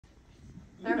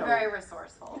They're very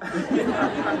resourceful.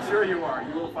 I'm sure you are.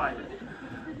 You will find it.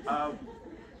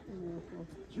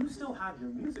 You still have your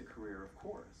music career, of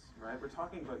course, right? We're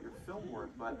talking about your film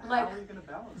work, but like, how are you going to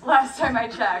balance it? Last time I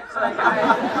checked, like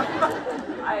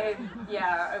I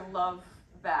love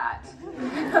that.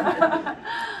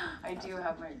 I do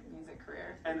have my music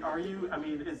career. And are you, I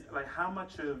mean, is like how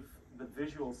much of the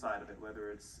visual side of it, whether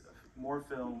it's more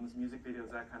films, music videos,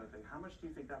 that kind of thing, how much do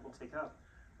you think that will take up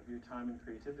of your time and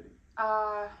creativity?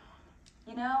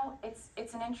 You know,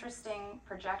 it's an interesting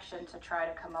projection to try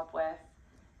to come up with,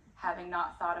 having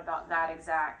not thought about that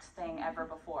exact thing ever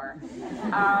before.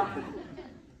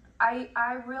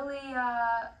 I really,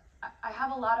 I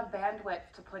have a lot of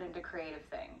bandwidth to put into creative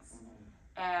things.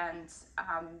 And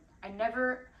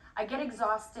I get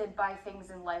exhausted by things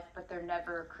in life, but they're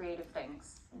never creative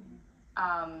things.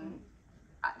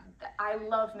 I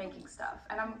love making stuff,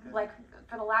 and I'm like,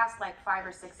 for the last like 5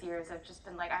 or 6 years, I've just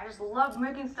been like, I just love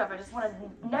making stuff. I just want to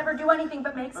never do anything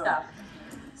but make stuff.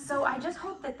 So I just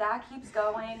hope that that keeps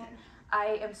going.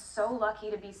 I am so lucky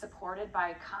to be supported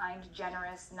by kind,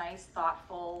 generous, nice,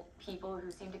 thoughtful people who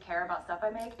seem to care about stuff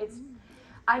I make.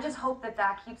 I just hope that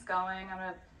that keeps going. I'm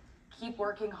gonna keep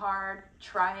working hard,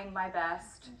 trying my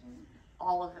best.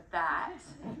 All of that,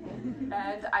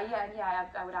 and I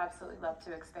would absolutely love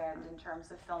to expand in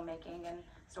terms of filmmaking and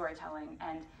storytelling,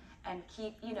 and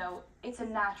keep, you know, it's a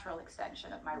natural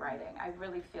extension of my writing. I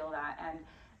really feel that, and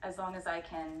as long as I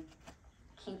can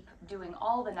keep doing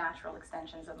all the natural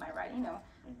extensions of my writing,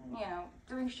 you know,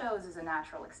 doing shows is a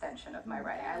natural extension of my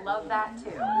writing. I love that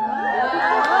too. I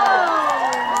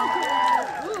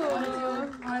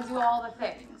want to do all the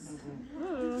things.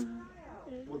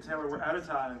 Well, Taylor, we're out of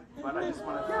time, but I just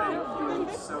want to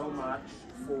thank you so much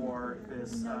for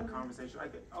this conversation.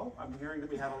 I'm hearing that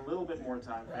we have a little bit more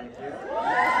time. Thank you.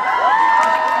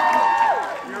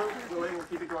 You're willing, we'll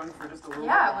keep it going for just a little bit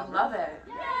longer. I would love it.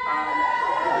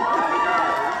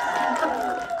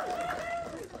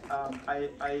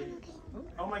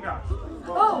 Oh my gosh.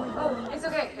 Whoa. Oh, it's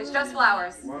okay. It's just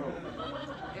flowers. Whoa.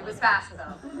 It was fast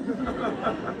though.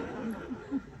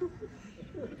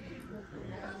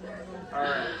 All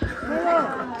right.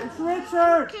 Hello, it's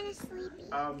Richard. Kind of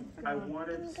sleepy. I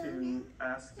wanted to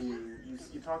ask you,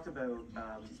 you talked about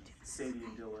Sadie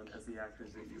and Dylan as the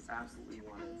actors that you absolutely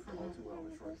wanted for All Too Well,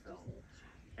 the short film.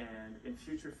 And in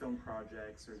future film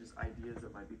projects or just ideas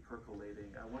that might be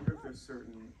percolating, I wonder if there's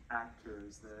certain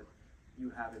actors that you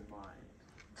have in mind.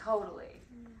 Totally.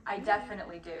 I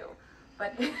definitely do.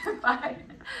 But if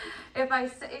I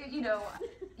say, you know,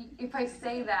 if I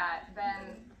say that,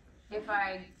 then if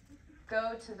I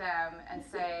go to them and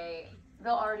say,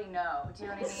 they'll already know, do you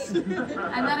know what I mean?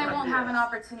 And then I won't have an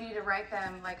opportunity to write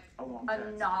them like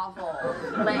a novel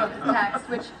length text,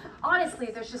 which honestly,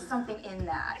 there's just something in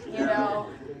that, you know?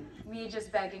 Me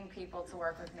just begging people to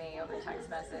work with me over text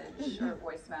message or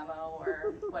voice memo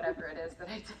or whatever it is that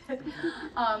I did.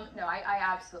 No, I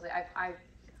absolutely,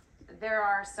 there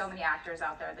are so many actors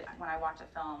out there that when I watch a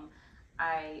film,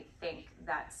 I think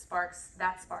that sparks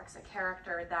a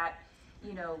character that,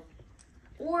 you know,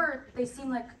 or they seem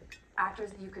like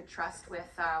actors that you could trust with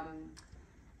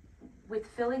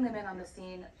filling them in on the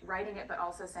scene, writing it, but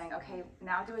also saying, okay,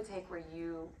 now do a take where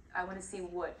I want to see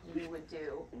what you would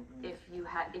do if you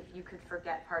could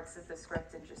forget parts of the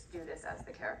script and just do this as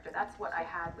the character. That's what I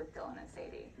had with Dylan and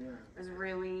Sadie. Yeah. It was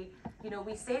really, you know,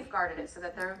 we safeguarded it so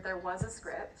that there was a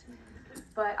script,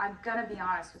 but I'm gonna be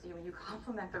honest with you, when you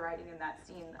compliment the writing in that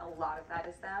scene, a lot of that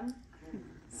is them.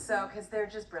 So, because they're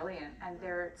just brilliant and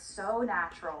they're so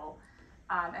natural,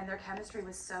 and their chemistry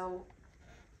was so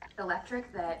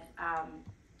electric that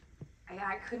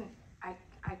I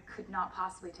could not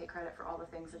possibly take credit for all the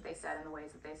things that they said and the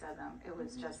ways that they said them. It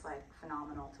was just like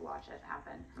phenomenal to watch it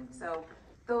happen. So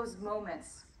those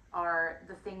moments are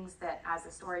the things that, as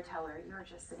a storyteller, you're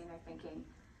just sitting there thinking,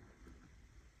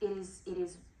 it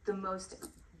is the most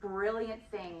brilliant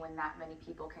thing when that many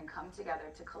people can come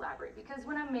together to collaborate. Because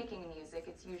when I'm making music,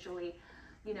 it's usually,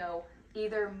 you know,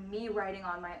 either me writing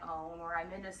on my own or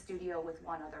I'm in a studio with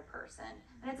one other person.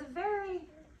 And it's a very,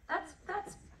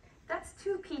 that's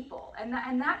two people, and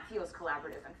that feels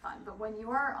collaborative and fun. But when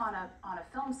you are on a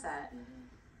film set,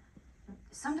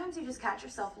 sometimes you just catch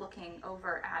yourself looking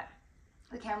over at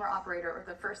the camera operator or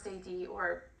the first AD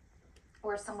or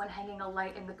someone hanging a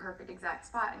light in the perfect exact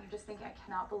spot, and you're just thinking, I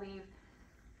cannot believe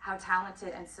how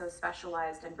talented and so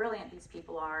specialized and brilliant these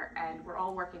people are, and we're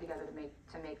all working together to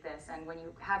make this. And when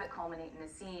you have it culminate in a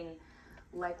scene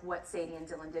like what Sadie and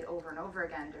Dylan did over and over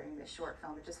again during this short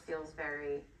film, it just feels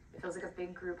it feels like a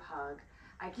big group hug.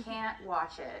 I can't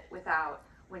watch it without,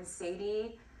 when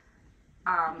Sadie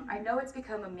I know it's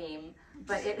become a meme,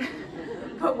 but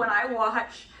but when I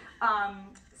watch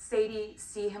Sadie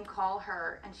see him call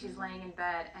her, and she's laying in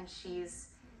bed, and she's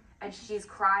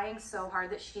crying so hard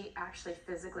that she actually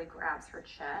physically grabs her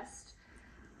chest,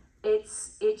 it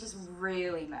just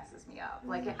really messes me up.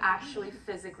 Like, it actually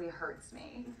physically hurts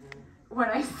me when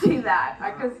I see that,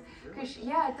 because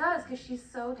yeah, it does, because she's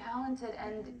so talented,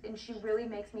 and she really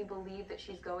makes me believe that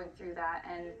she's going through that.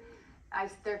 And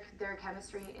their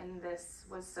chemistry in this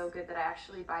was so good that I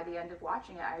actually, by the end of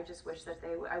watching it, I just wish that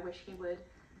I wish he would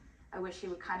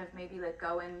kind of maybe like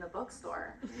go in the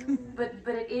bookstore. But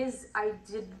it is, I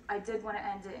did want to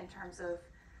end it in terms of,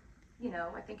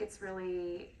 I think it's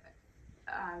really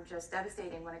just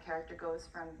devastating when a character goes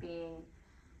from being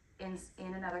in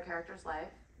another character's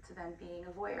life to then being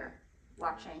a voyeur,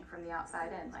 watching from the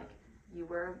outside in. Like, you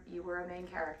were a main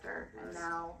character, and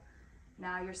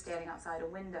now you're standing outside a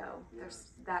window.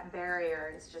 There's that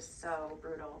barrier is just so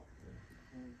brutal.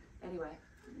 Anyway.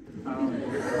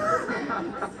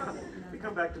 We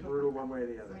come back to brutal one way or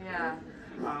the other. Yeah.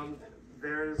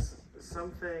 There's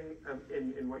something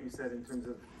in what you said in terms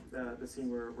of the scene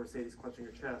where Sadie's clutching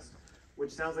her chest,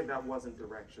 which sounds like that wasn't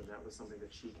direction. That was something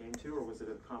that she came to, or was it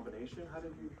a combination? How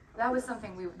did you? That was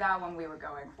something that one we were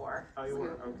going for. Oh, you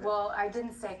were? Okay. Well, I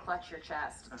didn't say clutch your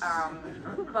chest,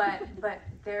 but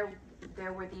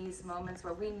there were these moments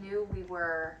where we knew we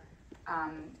were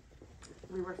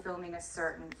filming a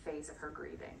certain phase of her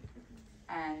grieving,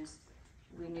 and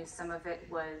we knew some of it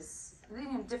was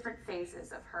different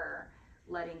phases of her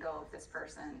letting go of this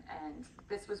person, and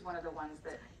this was one of the ones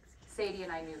that Sadie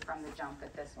and I knew from the jump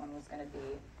that this one was going to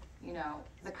be,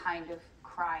 the kind of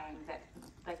crying that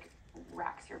like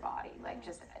racks your body, like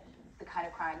just the kind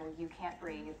of crying where you can't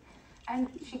breathe. And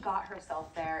she got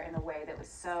herself there in a way that was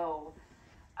so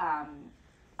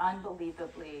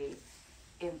unbelievably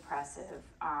impressive.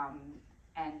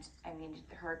 And I mean,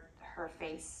 her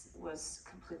face was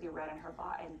completely red in her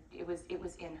body, and it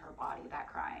was in her body, that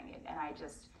crying. And I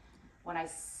just, when I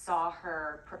saw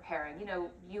her preparing,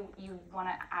 you want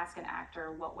to ask an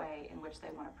actor what way in which they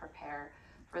want to prepare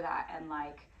for that, and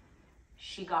like,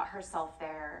 she got herself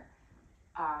there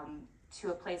to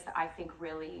a place that I think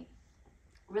really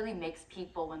makes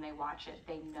people, when they watch it,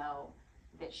 they know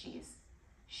that she's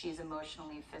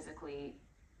emotionally, physically,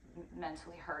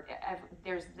 mentally hurt.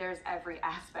 There's every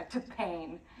aspect of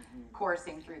pain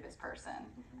coursing through this person,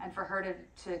 and for her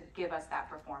to give us that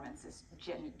performance is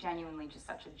genuinely just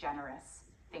such a generous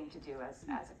thing to do as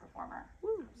a performer.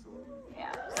 Absolutely.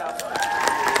 Yeah. So.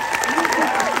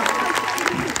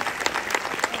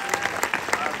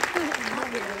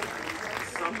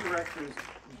 Some directors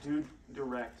do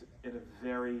direct in a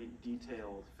very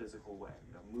detailed physical way.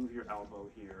 Move your elbow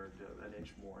here an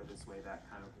inch more this way, that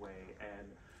kind of way, and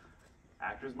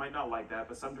actors might not like that,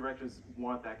 but some directors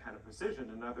want that kind of precision,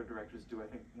 and other directors do, I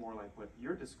think, more like what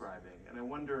you're describing. And I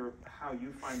wonder how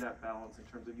you find that balance in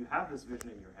terms of, you have this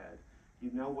vision in your head,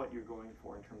 you know what you're going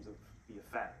for in terms of the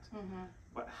effect,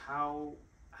 but how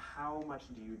much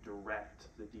do you direct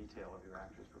the detail of your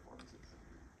actors' performances?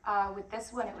 With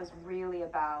this one, it was really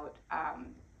about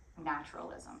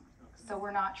naturalism. Okay. So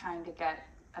we're not trying to get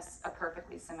a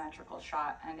perfectly symmetrical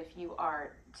shot, and if you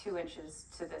are 2 inches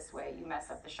to this way, you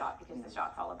mess up the shot, because the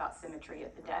shot's all about symmetry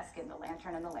of the desk and the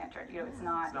lantern and the lantern. It's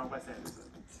not. It's not Wes Anderson.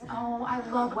 Oh, I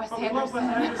love Wes Anderson. Love Wes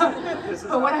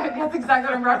Anderson. That's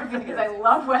exactly what I'm referencing, because I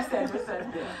love Wes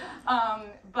Anderson.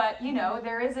 But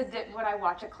there is when I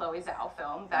watch a Chloe Zhao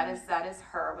film, that is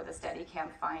her with a steady cam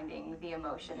finding the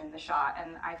emotion in the shot,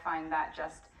 and I find that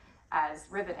just as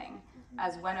riveting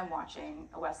as when I'm watching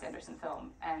a Wes Anderson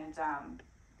film,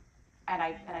 and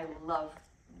I love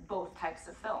both types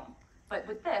of film. But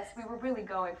with this, we were really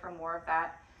going for more of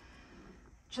that,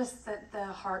 just the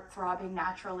heart-throbbing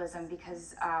naturalism,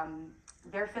 because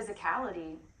their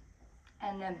physicality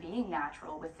and them being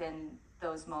natural within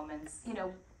those moments,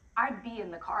 I'd be in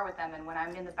the car with them, and when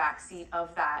I'm in the back seat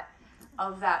of that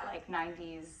like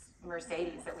 90s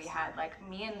Mercedes that we had, like,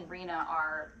 me and Rena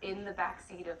are in the back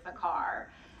seat of the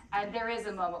car, and there is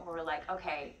a moment where we're like,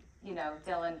 okay,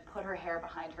 Dylan, put her hair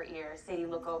behind her ears. Sadie,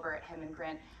 look over at him and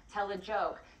grin. Tell a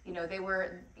joke.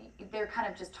 They're kind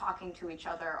of just talking to each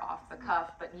other off the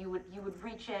cuff, but you would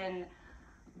reach in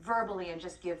verbally and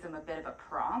just give them a bit of a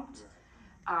prompt.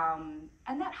 And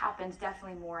that happens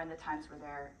definitely more in the times where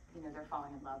they're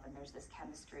falling in love and there's this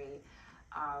chemistry.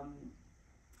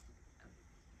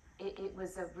 It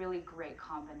was a really great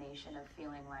combination of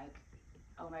feeling like,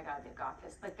 oh my God, they've got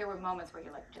this. Like, there were moments where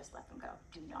you're like, just let them go.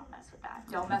 Do not mess with that.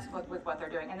 Don't mess with what they're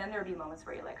doing. And then there would be moments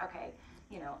where you're like, okay,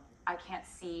 I can't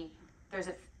see, there's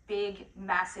a big,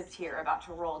 massive tear about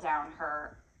to roll down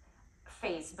her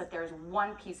face, but there's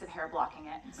one piece of hair blocking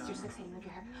it. So you're just like saying, move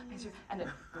your hair, and it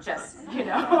just, you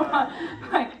know,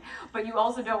 like, but you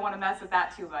also don't want to mess with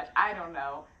that too much. I don't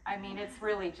know. I mean, it's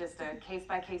really just a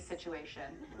case-by-case situation.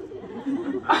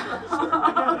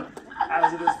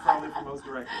 As it is probably for most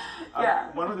directors.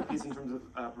 Yeah. One other piece in terms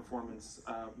of performance,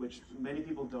 which many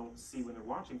people don't see when they're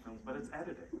watching films, but it's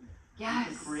editing. Yes.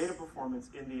 You can create a performance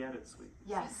in the edit suite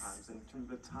Yes. sometimes, in terms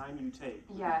of the time you take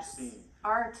with Yes. each scene.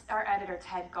 Our editor,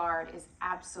 Ted Gard, is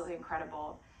absolutely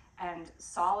incredible. And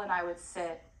Saul and I would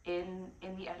sit in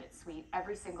the edit suite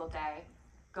every single day,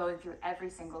 going through every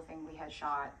single thing we had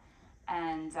shot.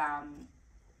 And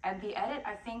the edit,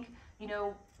 I think, you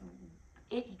know,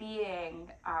 it being,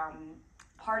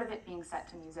 part of it being set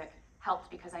to music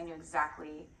helped because I knew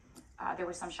exactly, there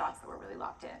were some shots that were really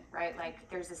locked in, right? Like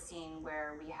there's a scene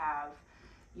where we have,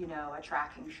 you know, a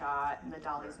tracking shot and the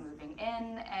dolly's moving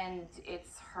in and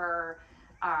it's her,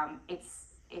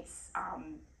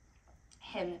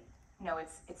 him, no,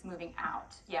 it's moving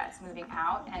out. Yeah, it's moving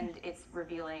out and it's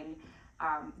revealing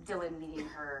Dylan meeting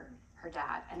her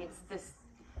dad. And it's this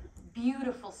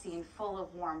beautiful scene full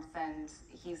of warmth and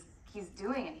he's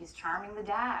doing it. He's charming the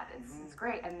dad. It's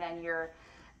great. And then you're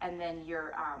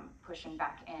pushing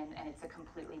back in and it's a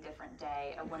completely different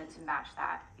day. I wanted to match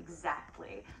that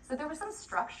exactly. So there were some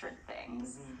structured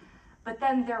things, but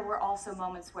then there were also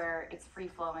moments where it's free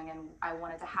flowing and I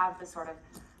wanted to have this sort of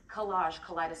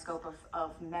kaleidoscope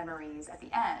of memories at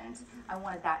the end. I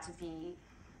wanted that to be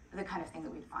the kind of thing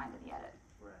that we'd find in the edit.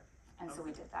 Right. And so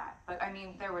we did that. But I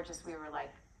mean, we were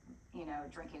like, you know,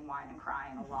 drinking wine and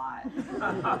crying a lot.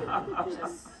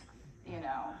 Just, you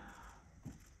know,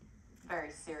 very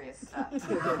serious stuff.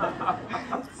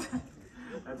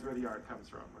 That's where the art comes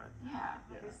from, right? Yeah,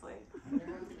 obviously.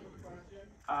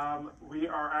 We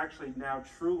are actually now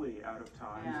truly out of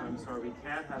time, Yeah. so I'm sorry we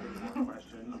can't have any more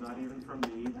questions, not even from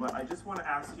me, but I just want to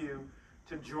ask you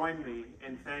to join me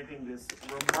in thanking this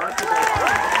remarkable